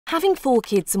Having 4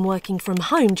 kids and working from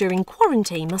home during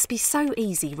quarantine must be so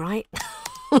easy, right?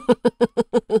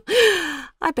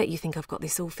 I bet you think I've got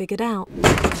this all figured out.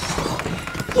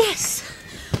 Yes!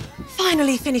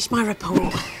 Finally finished my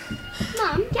report.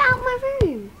 Mum, get out of my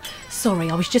room.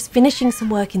 Sorry, I was just finishing some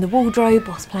work in the wardrobe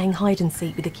whilst playing hide and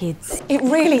seek with the kids. It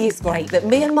really is great that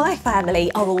me and my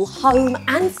family are all home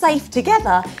and safe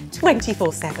together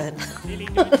 24/7.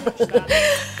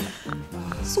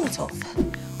 Sort of.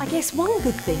 I guess one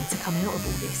good thing to come out of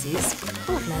all this is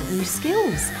I've learnt new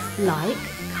skills, like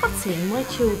cutting my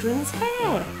children's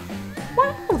hair.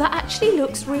 Wow, that actually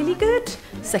looks really good.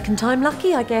 Second time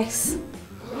lucky, I guess.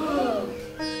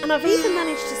 And I've even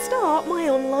managed to start my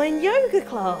online yoga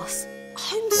class.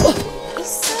 Homeschooling is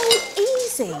so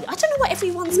easy. I don't know what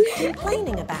everyone's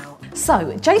complaining about.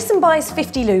 So, Jason buys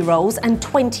 50 loo rolls and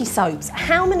 20 soaps.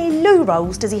 How many loo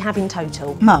rolls does he have in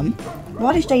total? Mum,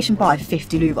 why does Jason buy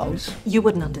 50 loo rolls? You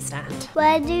wouldn't understand.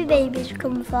 Where do babies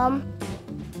come from?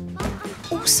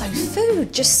 Also,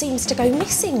 food just seems to go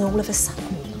missing all of a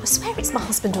sudden. I swear it's my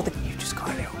husband or the... You've just got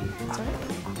a little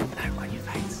note on your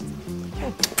face.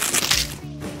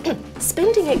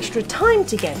 Spending extra time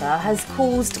together has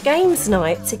caused games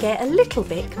night to get a little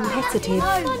bit competitive.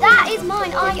 No, that is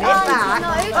mine. I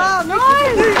no.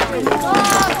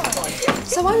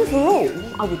 So overall,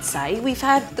 I would say we've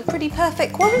had the pretty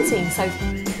perfect quarantine so far.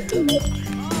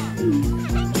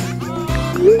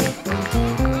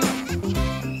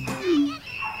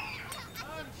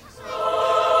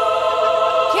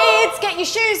 Kids, get your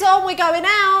shoes on, we're going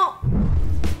out.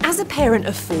 As a parent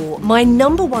of 4, my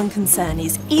number one concern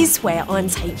is where I'm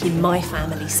taking my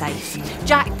family safe.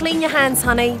 Jack, clean your hands,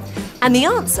 honey. And the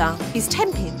answer is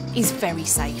Tenpin is very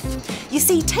safe. You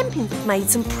see, Tenpin have made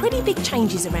some pretty big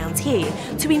changes around here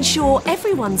to ensure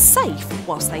everyone's safe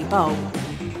whilst they bowl.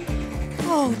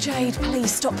 Oh, Jade,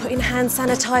 please stop putting hand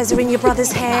sanitizer in your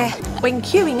brother's hair. When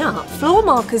queuing up, floor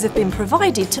markers have been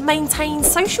provided to maintain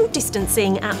social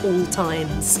distancing at all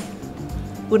times.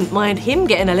 Wouldn't mind him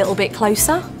getting a little bit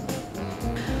closer.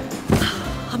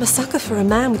 I'm a sucker for a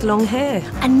man with long hair.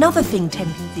 Another thing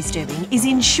Tenpin is doing is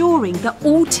ensuring that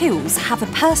all tills have a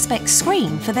Perspex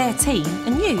screen for their team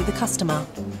and you, the customer.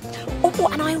 Oh,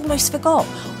 and I almost forgot.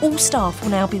 All staff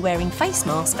will now be wearing face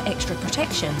masks for extra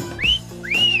protection.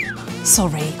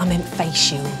 Sorry, I meant face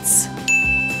shields.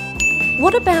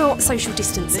 What about social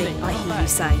distancing, I hear you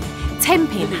say?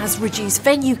 Tenpin has reduced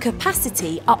venue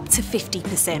capacity up to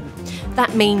 50%.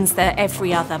 That means that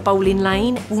every other bowling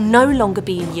lane will no longer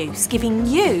be in use, giving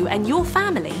you and your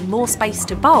family more space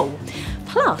to bowl.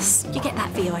 Plus, you get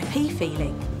that VIP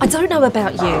feeling. I don't know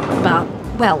about you, but,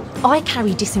 well, I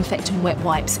carry disinfectant wet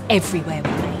wipes everywhere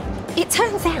with me. It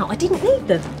turns out I didn't need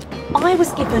them. I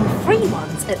was given free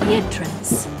ones at the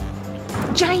entrance.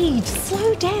 Jade,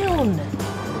 slow down.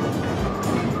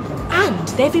 And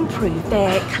they've improved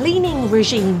their cleaning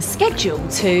regime schedule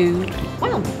to,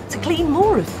 well, to clean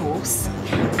more, of course.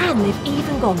 And they've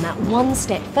even gone that one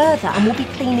step further and will be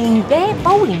cleaning their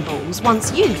bowling balls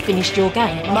once you've finished your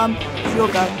game. Mum, it's your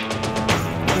go.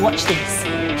 Watch this.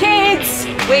 Kids,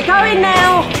 we're going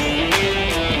now.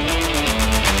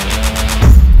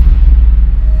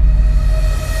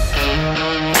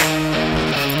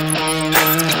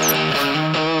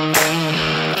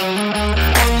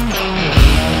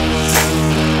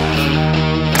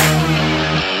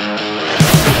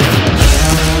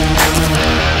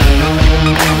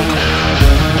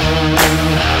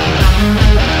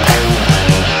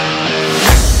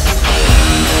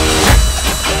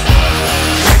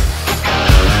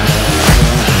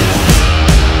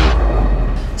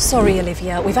 Sorry,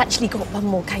 Olivia, we've actually got one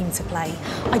more game to play.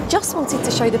 I just wanted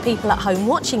to show the people at home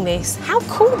watching this how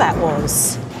cool that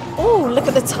was. Oh, look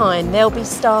at the time. They'll be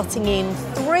starting in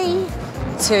 3,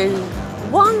 2,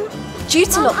 1. Due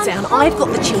to lockdown, I've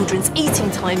got the children's eating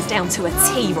times down to a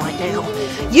T right now.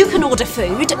 You can order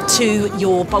food to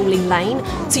your bowling lane,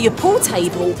 to your pool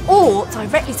table, or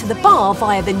directly to the bar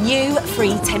via the new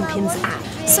free Tenpins app.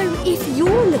 So if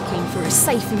you're looking for a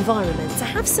safe environment to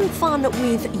have some fun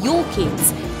with your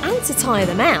kids and to tire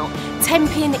them out,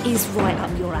 Tenpin is right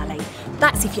up your alley.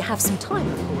 That's if you have some time,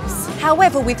 of course.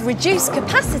 However, with reduced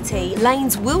capacity,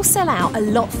 lanes will sell out a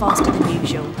lot faster than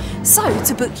usual. So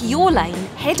to book your lane,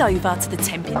 head over to the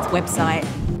Tenpins website.